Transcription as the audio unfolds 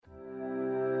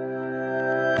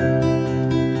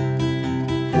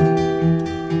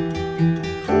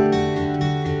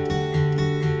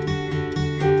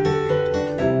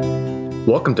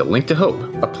Welcome to Link to Hope,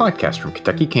 a podcast from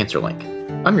Kentucky Cancer Link.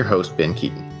 I'm your host, Ben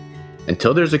Keaton.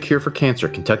 Until there's a cure for cancer,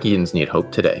 Kentuckians need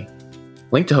hope today.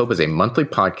 Link to Hope is a monthly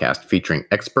podcast featuring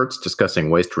experts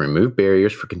discussing ways to remove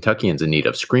barriers for Kentuckians in need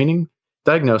of screening,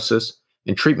 diagnosis,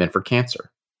 and treatment for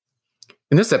cancer.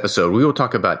 In this episode, we will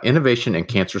talk about innovation in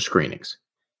cancer screenings.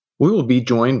 We will be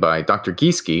joined by Dr.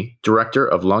 Gieske, Director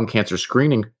of Lung Cancer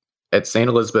Screening at St.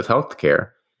 Elizabeth Healthcare,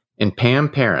 and Pam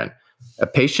Perrin, a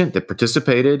patient that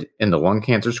participated in the lung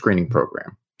cancer screening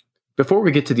program. Before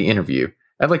we get to the interview,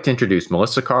 I'd like to introduce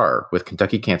Melissa Carr with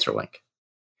Kentucky Cancer Link.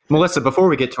 Melissa, before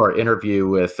we get to our interview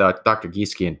with Dr.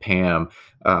 Gieske and Pam,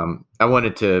 I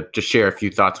wanted to just share a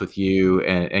few thoughts with you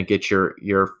and get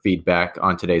your feedback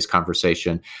on today's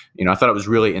conversation. You know, I thought it was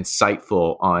really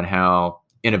insightful on how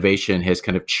innovation has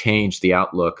kind of changed the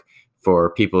outlook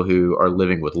for people who are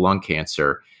living with lung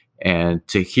cancer. And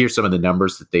to hear some of the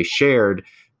numbers that they shared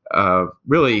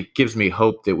really gives me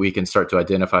hope that we can start to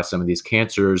identify some of these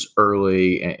cancers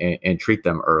early and treat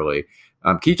them early.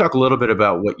 Can you talk a little bit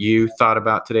about what you thought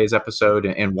about today's episode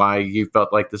and why you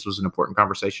felt like this was an important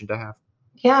conversation to have?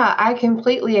 Yeah, I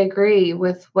completely agree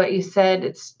with what you said.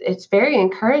 It's very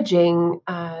encouraging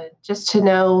just to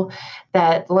know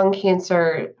that lung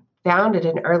cancer found at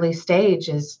an early stage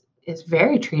is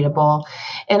very treatable.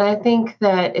 And I think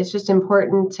that it's just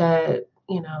important to,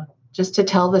 just to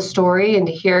tell the story and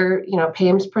to hear,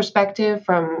 Pam's perspective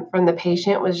from the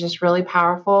patient was just really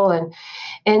powerful,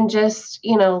 and just,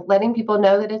 letting people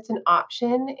know that it's an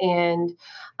option. And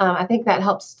I think that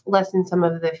helps lessen some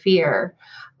of the fear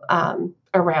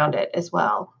around it as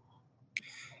well.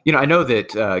 I know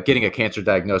that getting a cancer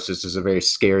diagnosis is a very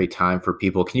scary time for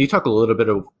people. Can you talk a little bit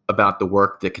about the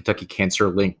work that Kentucky Cancer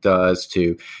Link does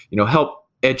to, help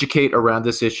educate around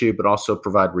this issue, but also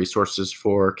provide resources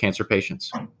for cancer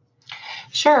patients?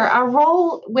 Sure. Our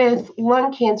role with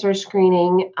lung cancer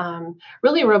screening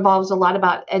really revolves a lot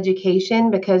about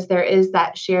education, because there is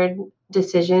that shared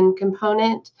decision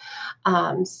component.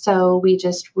 So we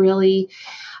just really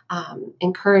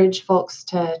encourage folks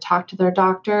to talk to their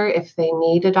doctor. If they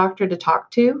need a doctor to talk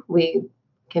to, we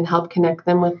can help connect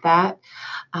them with that.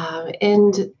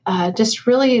 And just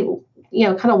really,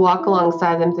 kind of walk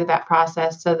alongside them through that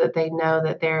process so that they know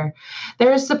that there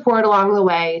is support along the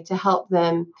way to help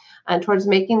them towards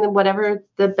making whatever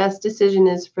the best decision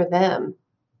is for them.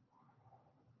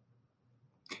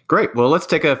 Great. Well, let's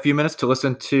take a few minutes to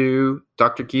listen to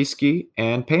Dr. Gieske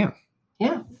and Pam.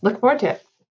 Yeah, look forward to it.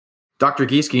 Dr.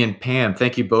 Gieske and Pam,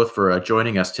 thank you both for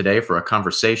joining us today for a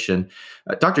conversation.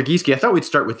 Dr. Gieske, I thought we'd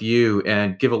start with you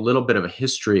and give a little bit of a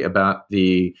history about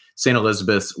the St.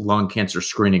 Elizabeth's Lung Cancer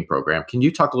Screening Program. Can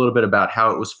you talk a little bit about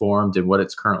how it was formed and what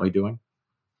it's currently doing?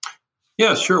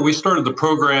 Yeah, sure. We started the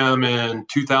program in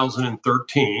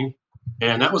 2013,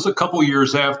 and that was a couple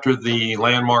years after the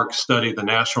landmark study, the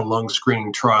National Lung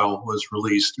Screening Trial, was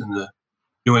released in the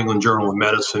New England Journal of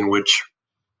Medicine, which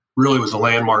really was a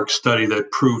landmark study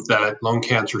that proved that lung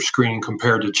cancer screening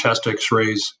compared to chest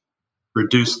x-rays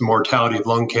reduced the mortality of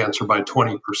lung cancer by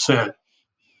 20%.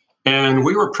 And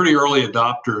we were pretty early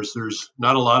adopters. There's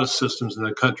not a lot of systems in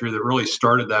the country that really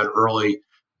started that early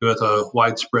with a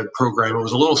widespread program. It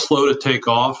was a little slow to take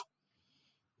off.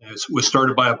 It was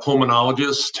started by a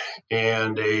pulmonologist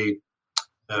and a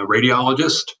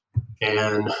radiologist,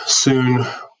 and soon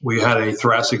we had a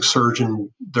thoracic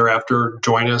surgeon thereafter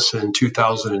join us in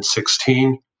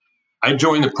 2016. I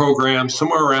joined the program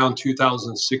somewhere around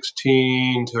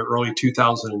 2016 to early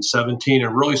 2017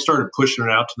 and really started pushing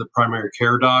it out to the primary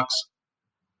care docs.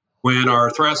 When our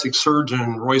thoracic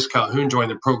surgeon, Royce Calhoun, joined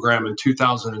the program in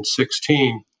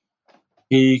 2016,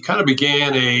 he kind of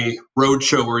began a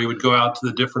roadshow where he would go out to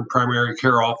the different primary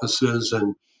care offices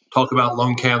and talk about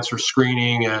lung cancer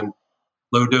screening and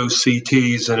low-dose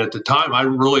CTs. And at the time, I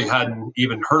really hadn't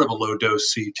even heard of a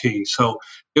low-dose CT. So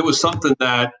it was something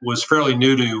that was fairly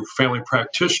new to family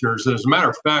practitioners. And as a matter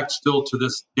of fact, still to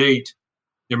this date,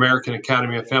 the American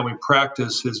Academy of Family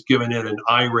Practice has given it an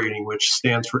I rating, which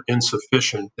stands for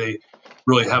insufficient. They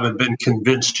really haven't been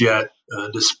convinced yet,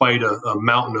 despite a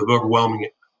mountain of overwhelming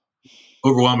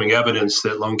evidence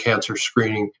that lung cancer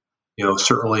screening,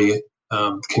 certainly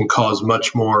can cause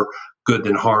much more good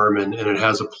than harm, and it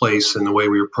has a place in the way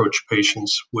we approach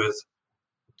patients with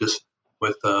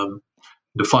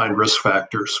defined risk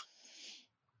factors.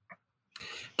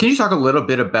 Can you talk a little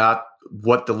bit about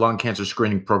what the lung cancer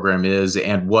screening program is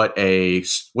and what the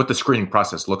screening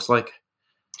process looks like?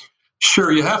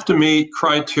 Sure. You have to meet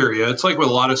criteria. It's like with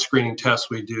a lot of screening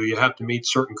tests we do. You have to meet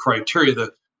certain criteria.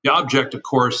 The the object, of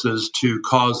course, is to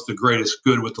cause the greatest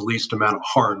good with the least amount of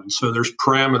harm. And so there's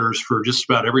parameters for just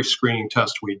about every screening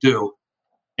test we do.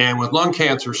 And with lung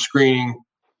cancer screening,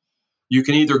 you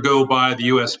can either go by the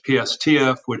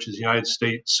USPSTF, which is the United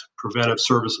States Preventive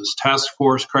Services Task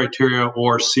Force criteria,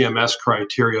 or CMS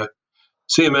criteria.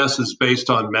 CMS is based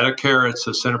on Medicare. It's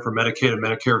the Center for Medicaid and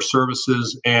Medicare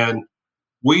Services. And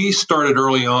we started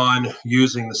early on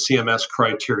using the CMS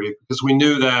criteria because we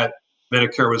knew that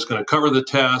Medicare was going to cover the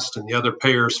test and the other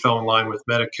payers fell in line with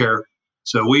Medicare.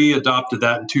 So we adopted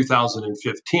that in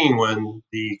 2015 when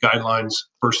the guidelines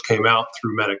first came out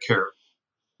through Medicare.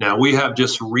 Now, we have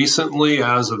just recently,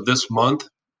 as of this month,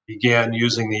 began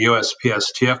using the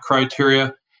USPSTF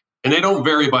criteria, and they don't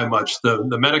vary by much. The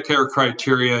Medicare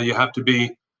criteria, you have to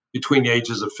be between the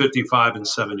ages of 55 and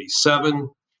 77.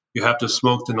 You have to have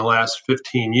smoked in the last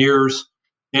 15 years,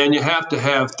 and you have to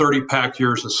have 30-pack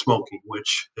years of smoking,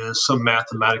 which is some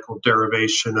mathematical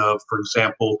derivation of, for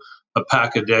example, a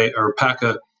pack a day or a pack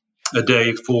a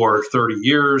day for 30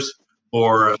 years,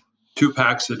 or 2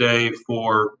 packs a day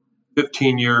for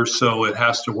 15 years. So it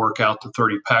has to work out to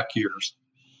 30-pack years.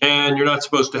 And you're not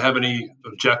supposed to have any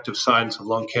objective signs of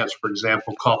lung cancer, for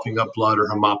example, coughing up blood or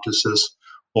hemoptysis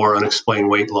or unexplained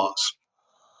weight loss.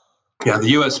 Yeah,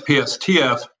 the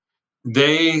USPSTF,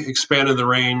 they expanded the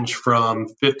range from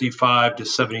 55 to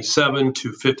 77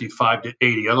 to 55 to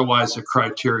 80. Otherwise, the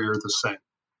criteria are the same.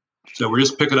 So we're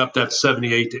just picking up that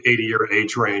 78 to 80-year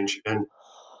age range. And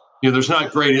there's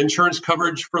not great insurance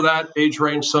coverage for that age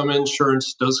range. Some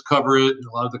insurance does cover it.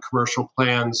 A lot of the commercial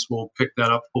plans will pick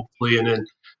that up, hopefully. And then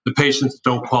the patients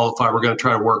don't qualify, we're going to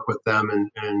try to work with them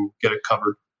and get it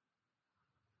covered.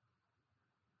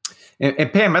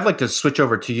 And Pam, I'd like to switch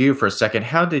over to you for a second.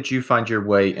 How did you find your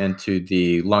way into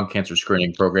the lung cancer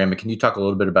screening program? And can you talk a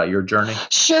little bit about your journey?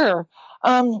 Sure.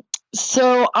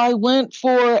 So I went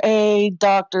for a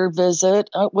doctor visit.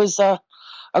 It was a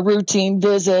routine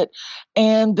visit,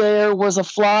 and there was a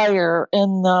flyer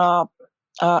in the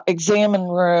examine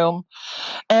room,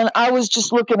 and I was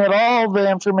just looking at all the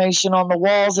information on the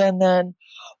walls. And then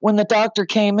when the doctor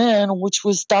came in, which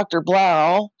was Dr.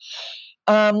 Blau,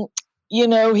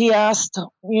 he asked,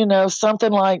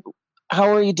 something like,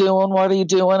 how are you doing? What are you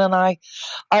doing? And I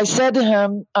said to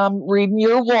him, I'm reading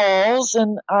your walls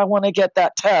and I want to get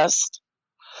that test.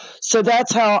 So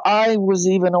that's how I was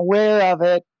even aware of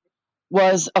it,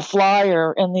 was a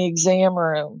flyer in the exam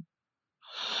room.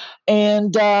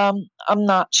 And I'm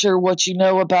not sure what you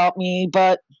know about me,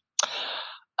 but,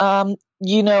 I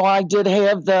did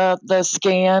have the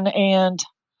scan, and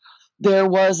there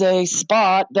was a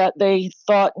spot that they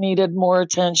thought needed more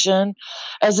attention.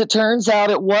 As it turns out,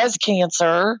 it was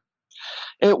cancer.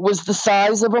 It was the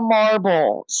size of a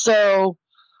marble. So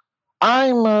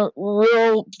I'm a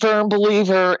real firm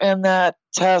believer in that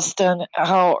test and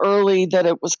how early that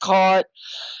it was caught.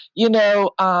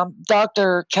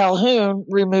 Dr. Calhoun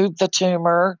removed the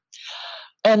tumor,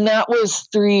 and that was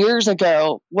 3 years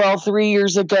ago. Well, 3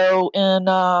 years ago in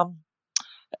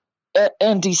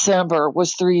December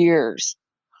was 3 years.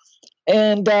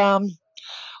 And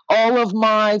all of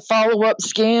my follow-up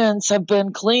scans have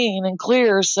been clean and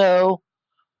clear. So,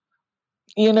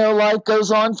 life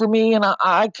goes on for me, and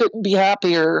I couldn't be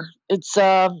happier. It's,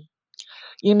 I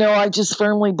just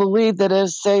firmly believe that it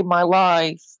has saved my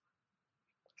life.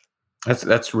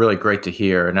 That's really great to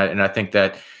hear. And I think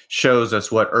that shows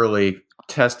us what early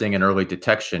testing and early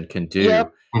detection can do.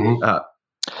 Yep. Mm-hmm.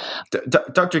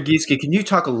 Dr. Gieske, can you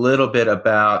talk a little bit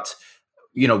about,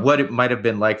 what it might have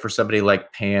been like for somebody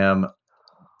like Pam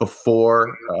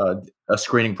before a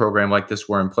screening program like this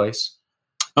were in place?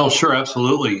 Oh, sure.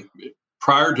 Absolutely.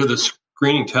 Prior to the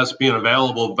screening test being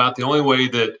available, about the only way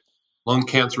that lung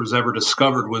cancer was ever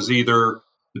discovered was either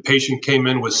the patient came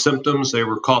in with symptoms, they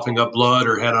were coughing up blood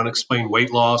or had unexplained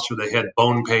weight loss, or they had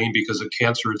bone pain because the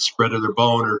cancer had spread to their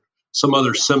bone, or some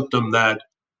other symptom that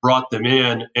brought them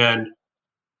in. And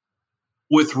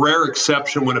with rare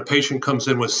exception, when a patient comes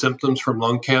in with symptoms from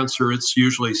lung cancer, it's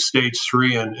usually stage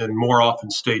 3 and more often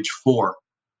stage 4.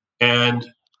 And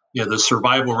the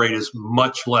survival rate is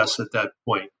much less at that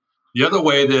point. The other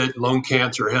way that lung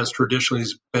cancer has traditionally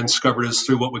been discovered is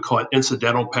through what we call an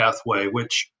incidental pathway,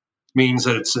 which means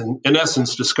that it's in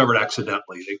essence discovered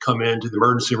accidentally. They come into the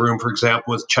emergency room, for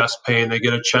example, with chest pain. They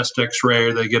get a chest x-ray,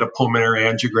 or they get a pulmonary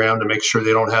angiogram to make sure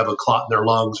they don't have a clot in their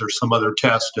lungs or some other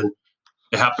test. And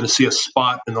they happen to see a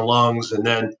spot in the lungs, and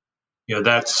then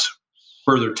that's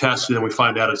further tested, and we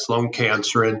find out it's lung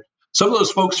cancer. And some of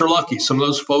those folks are lucky. Some of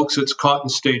those folks, it's caught in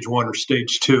stage 1 or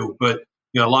stage 2, but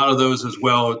a lot of those as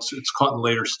well, it's caught in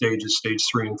later stages, stage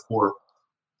 3 and 4.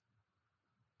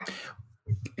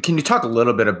 Can you talk a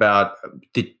little bit about,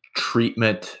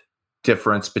 treatment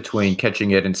difference between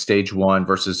catching it in stage 1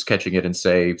 versus catching it in,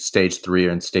 say, stage 3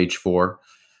 or in stage 4?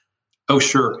 Oh,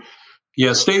 sure.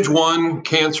 Yeah, stage 1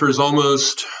 cancer is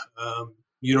almost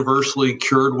universally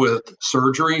cured with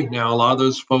surgery. Now, a lot of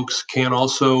those folks can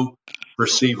also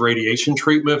receive radiation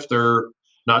treatment if they're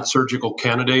not surgical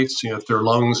candidates. If their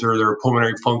lungs or their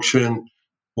pulmonary function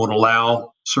won't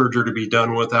allow surgery to be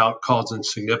done without causing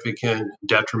significant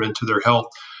detriment to their health.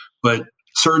 But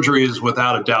surgery is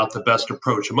without a doubt the best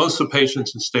approach. And most of the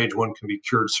patients in stage 1 can be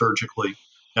cured surgically.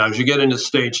 Now, as you get into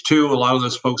stage 2, a lot of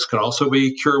those folks can also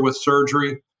be cured with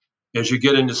surgery. As you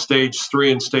get into stage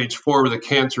 3 and stage 4, where the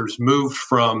cancer's moved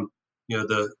from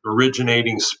the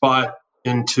originating spot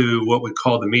into what we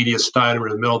call the mediastinum, or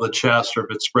the middle of the chest, or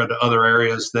if it's spread to other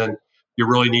areas, then you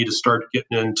really need to start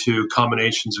getting into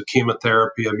combinations of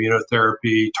chemotherapy,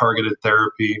 immunotherapy, targeted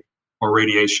therapy, or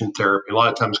radiation therapy. A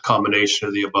lot of times, combination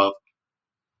of the above,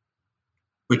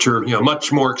 which are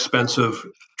much more expensive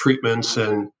treatments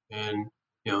and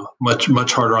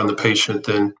much harder on the patient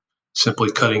than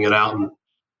simply cutting it out and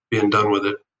being done with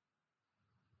it.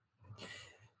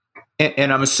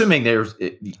 And I'm assuming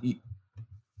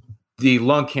the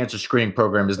lung cancer screening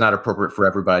program is not appropriate for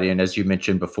everybody. And as you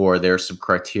mentioned before, there are some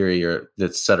criteria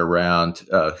that's set around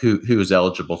who is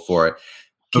eligible for it.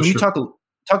 Can you talk a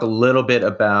little bit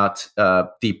about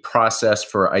the process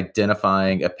for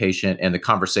identifying a patient and the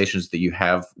conversations that you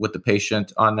have with the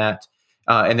patient on that?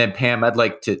 And then Pam, I'd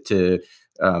like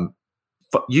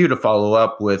you to follow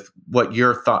up with what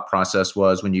your thought process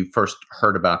was when you first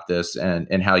heard about this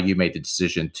and how you made the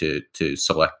decision to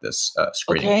select this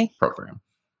screening program.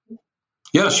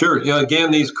 Yeah, sure.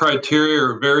 Again, these criteria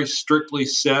are very strictly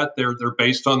set. They're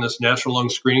based on this National Lung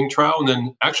Screening Trial. And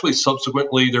then actually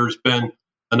subsequently, there's been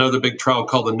another big trial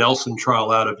called the Nelson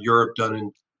Trial out of Europe, done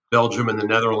in Belgium and the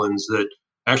Netherlands, that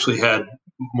actually had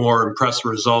more impressive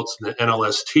results than the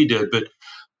NLST did. But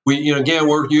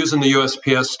we're using the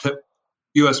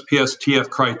USPSTF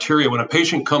criteria. When a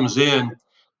patient comes in,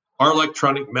 our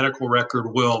electronic medical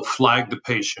record will flag the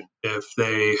patient if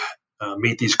they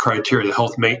meet these criteria. The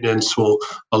health maintenance will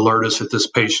alert us if this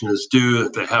patient is due,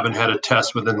 if they haven't had a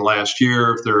test within the last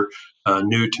year, if they're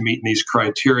new to meeting these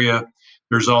criteria.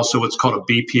 There's also what's called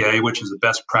a BPA, which is a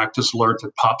best practice alert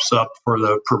that pops up for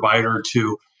the provider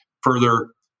to further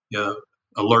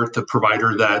alert the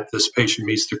provider that this patient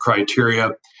meets the criteria.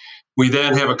 We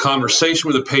then have a conversation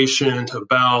with the patient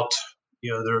about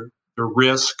their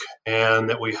risk, and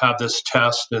that we have this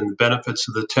test and the benefits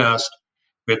of the test.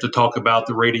 We have to talk about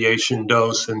the radiation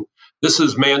dose, and this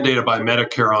is mandated by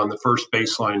Medicare on the first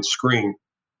baseline screen.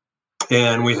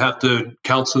 And we have to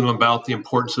counsel them about the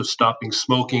importance of stopping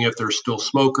smoking if they're still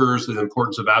smokers, the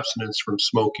importance of abstinence from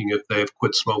smoking if they have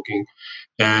quit smoking.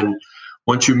 And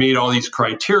once you meet all these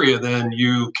criteria, then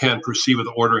you can proceed with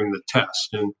ordering the test.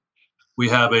 And we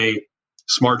have a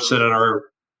smart set in our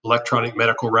electronic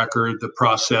medical record. The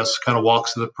process kind of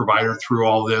walks the provider through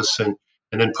all this and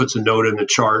then puts a note in the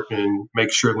chart and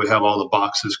makes sure we have all the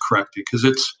boxes corrected, because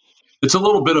it's a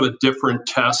little bit of a different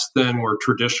test than we're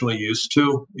traditionally used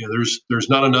to. There's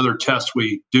not another test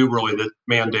we do really that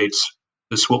mandates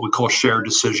this, what we call shared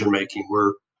decision making,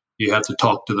 where you have to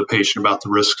talk to the patient about the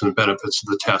risks and benefits of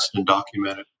the test and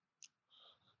document it.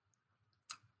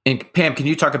 And Pam, can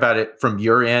you talk about it from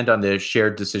your end on the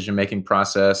shared decision-making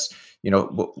process?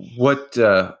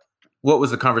 What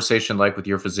was the conversation like with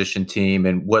your physician team,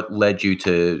 and what led you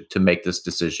to make this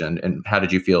decision, and how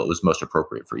did you feel it was most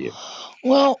appropriate for you?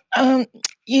 Well,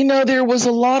 there was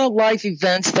a lot of life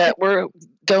events that were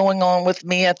going on with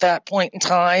me at that point in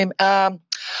time.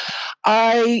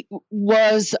 I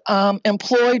was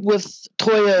employed with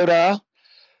Toyota,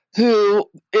 who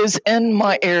was in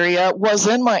my area,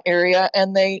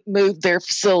 and they moved their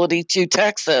facility to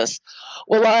Texas.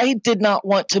 Well, I did not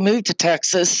want to move to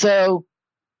Texas, so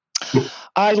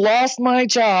I lost my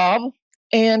job,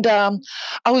 and I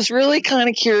was really kind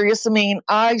of curious. I mean,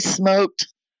 I've smoked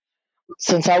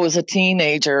since I was a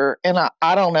teenager, and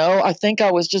I don't know, I think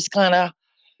I was just kind of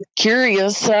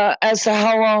curious as to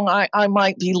how long I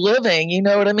might be living, you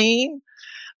know what I mean?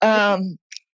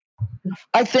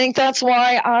 I think that's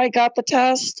why I got the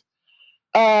test.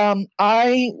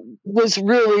 I was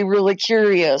really, really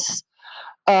curious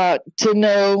to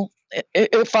know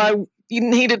if I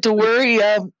needed to worry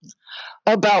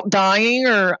about dying,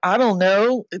 or I don't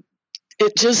know.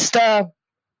 It just, it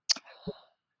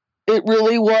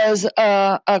really was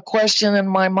a question in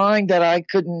my mind that I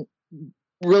couldn't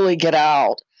really get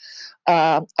out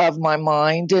of my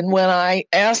mind. And when I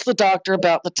asked the doctor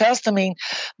about the test, I mean,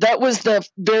 that was the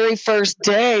very first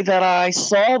day that I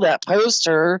saw that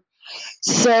poster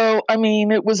So, I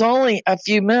mean, it was only a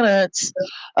few minutes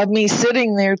of me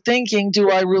sitting there thinking,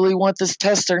 do I really want this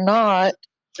test or not?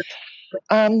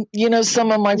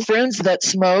 Some of my friends that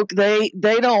smoke, they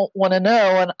don't want to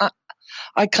know. And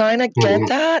I kind of get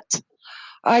that,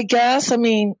 I guess. I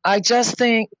mean, I just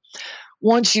think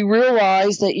once you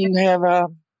realize that you have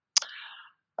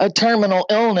a terminal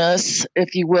illness,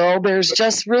 if you will, there's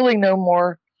just really no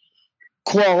more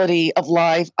quality of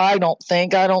life. I don't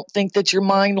think that your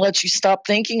mind lets you stop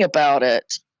thinking about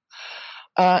it.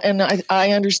 And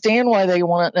I understand why they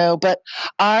want to know, but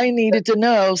I needed to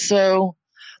know. So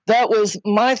that was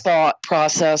my thought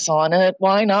process on it.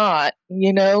 Why not?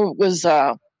 It was,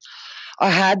 I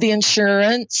had the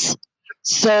insurance,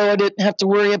 so I didn't have to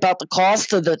worry about the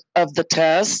cost of the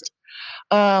test.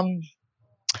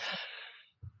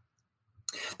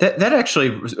 That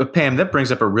actually, Pam, that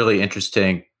brings up a really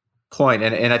interesting point.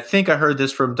 And I think I heard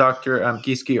this from Dr.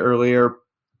 Gieske earlier,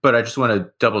 but I just want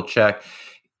to double check.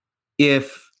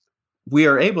 If we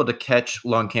are able to catch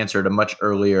lung cancer at a much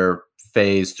earlier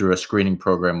phase through a screening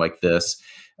program like this,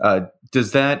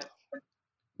 does that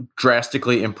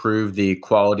drastically improve the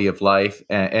quality of life?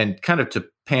 And kind of to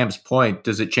Pam's point,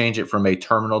 does it change it from a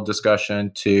terminal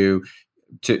discussion to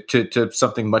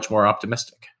something much more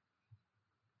optimistic?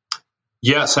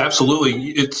 Yes,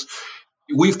 absolutely.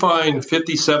 We find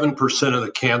 57% of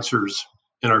the cancers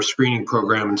in our screening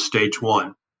program in stage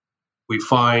 1. We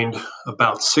find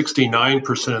about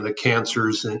 69% of the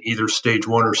cancers in either stage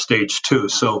 1 or stage 2.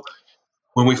 So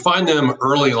when we find them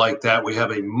early like that, we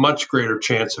have a much greater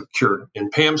chance of cure. In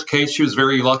Pam's case, she was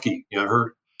very lucky.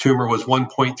 Her tumor was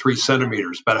 1.3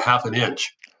 centimeters, about a half an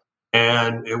inch.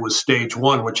 And it was stage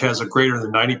 1, which has a greater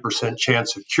than 90%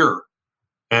 chance of cure.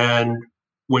 And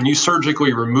when you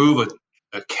surgically remove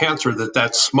a cancer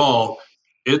that's small,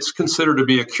 it's considered to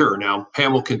be a cure. Now,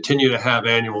 Pam will continue to have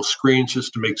annual screens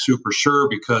just to make super sure,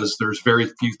 because there's very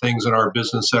few things in our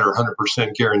business that are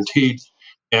 100% guaranteed.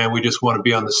 And we just want to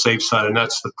be on the safe side, and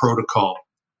that's the protocol.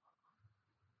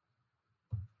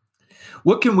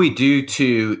 What can we do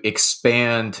to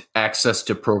expand access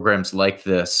to programs like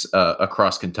this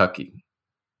across Kentucky?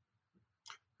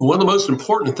 One of the most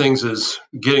important things is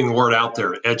getting the word out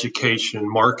there,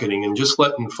 education, marketing, and just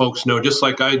letting folks know, just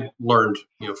like I learned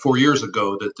 4 years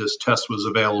ago that this test was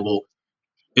available.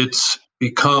 It's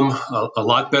become a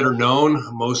lot better known.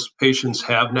 Most patients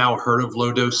have now heard of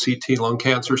low-dose CT lung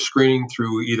cancer screening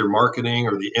through either marketing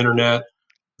or the internet,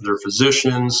 their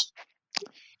physicians,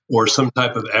 or some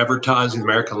type of advertising. The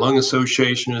American Lung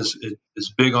Association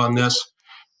is big on this.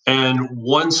 And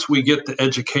once we get the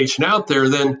education out there,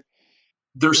 then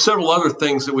there's several other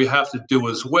things that we have to do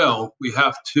as well. We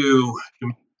have to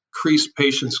increase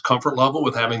patients' comfort level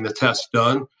with having the test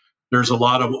done. There's a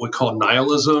lot of what we call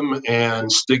nihilism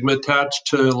and stigma attached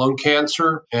to lung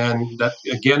cancer. And that,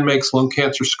 again, makes lung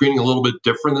cancer screening a little bit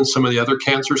different than some of the other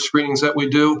cancer screenings that we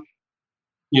do.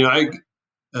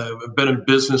 I've been in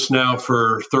business now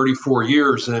for 34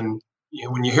 years. And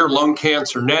when you hear lung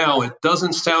cancer now, it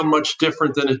doesn't sound much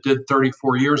different than it did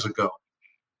 34 years ago,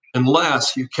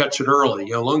 unless you catch it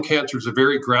early. Lung cancer is a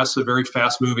very aggressive, very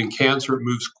fast-moving cancer. It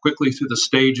moves quickly through the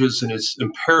stages, and it's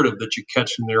imperative that you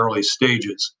catch in the early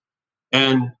stages.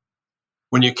 And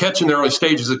when you catch in the early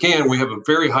stages, again, we have a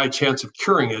very high chance of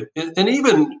curing it. And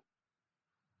even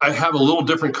I have a little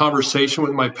different conversation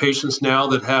with my patients now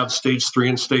that have stage 3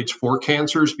 and stage 4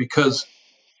 cancers, because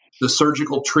the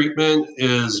surgical treatment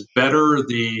is better.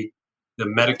 The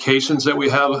medications that we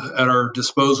have at our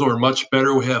disposal are much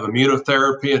better. We have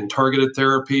immunotherapy and targeted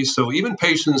therapy. So even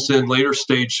patients in later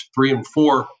stage 3 and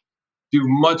 4 do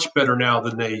much better now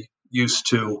than they used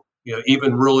to,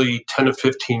 even really 10 to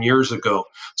 15 years ago.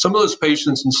 Some of those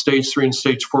patients in stage 3 and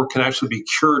stage 4 can actually be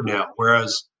cured now,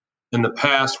 whereas in the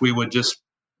past we would just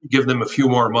give them a few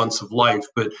more months of life.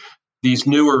 But these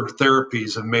newer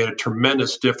therapies have made a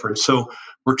tremendous difference. So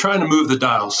we're trying to move the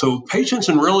dial. So patients,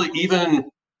 and really even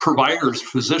providers,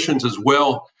 physicians as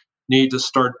well, need to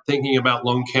start thinking about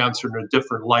lung cancer in a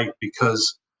different light,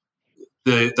 because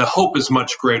the hope is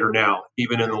much greater now,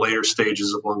 even in the later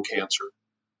stages of lung cancer.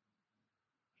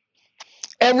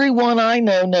 Everyone I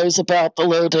know knows about the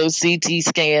low-dose CT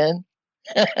scan.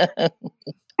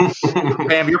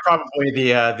 Pam, you're probably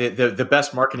the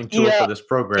best marketing tool for this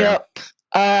program. Yep.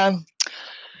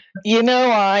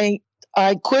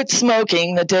 I quit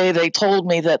smoking the day they told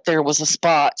me that there was a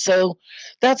spot. So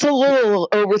that's a little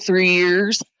over 3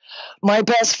 years. My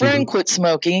best friend quit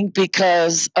smoking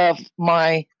because of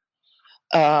my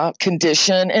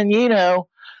condition. And,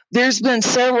 there's been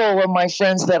several of my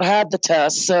friends that had the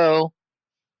test. So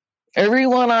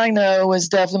everyone I know is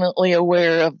definitely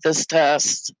aware of this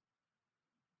test.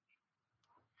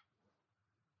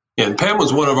 And Pam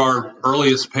was one of our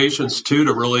earliest patients, too,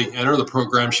 to really enter the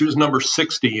program. She was number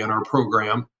 60 in our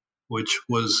program, which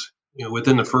was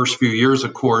within the first few years,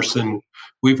 of course. And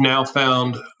we've now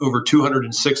found over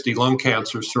 260 lung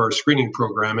cancers through our screening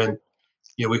program. And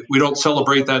we don't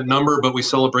celebrate that number, but we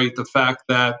celebrate the fact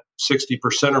that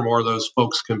 60% or more of those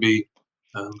folks can be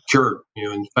cured,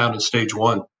 and found in stage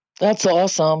 1. That's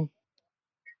awesome.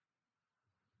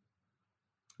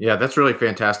 Yeah, that's really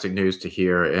fantastic news to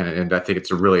hear. And I think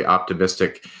it's a really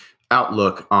optimistic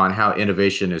outlook on how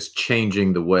innovation is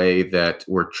changing the way that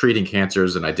we're treating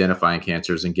cancers and identifying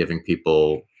cancers and giving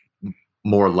people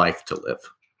more life to live.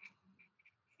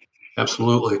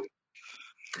 Absolutely.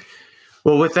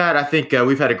 Well, with that, I think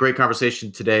we've had a great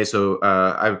conversation today. So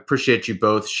I appreciate you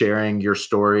both sharing your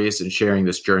stories and sharing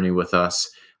this journey with us.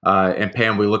 And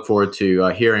Pam, we look forward to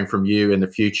hearing from you in the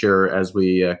future as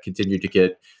we continue to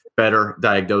get better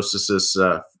diagnoses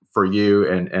for you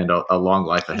and a long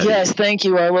life ahead. Yes, thank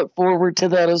you. I look forward to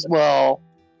that as well.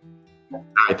 All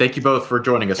right, thank you both for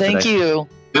joining us today. Thank you.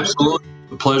 Absolutely.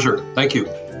 A pleasure. Thank you.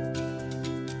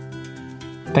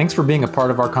 Thanks for being a part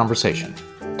of our conversation.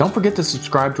 Don't forget to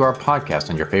subscribe to our podcast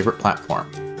on your favorite platform.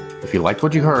 If you liked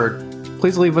what you heard,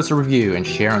 please leave us a review and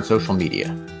share on social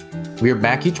media. We are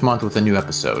back each month with a new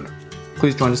episode.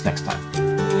 Please join us next time.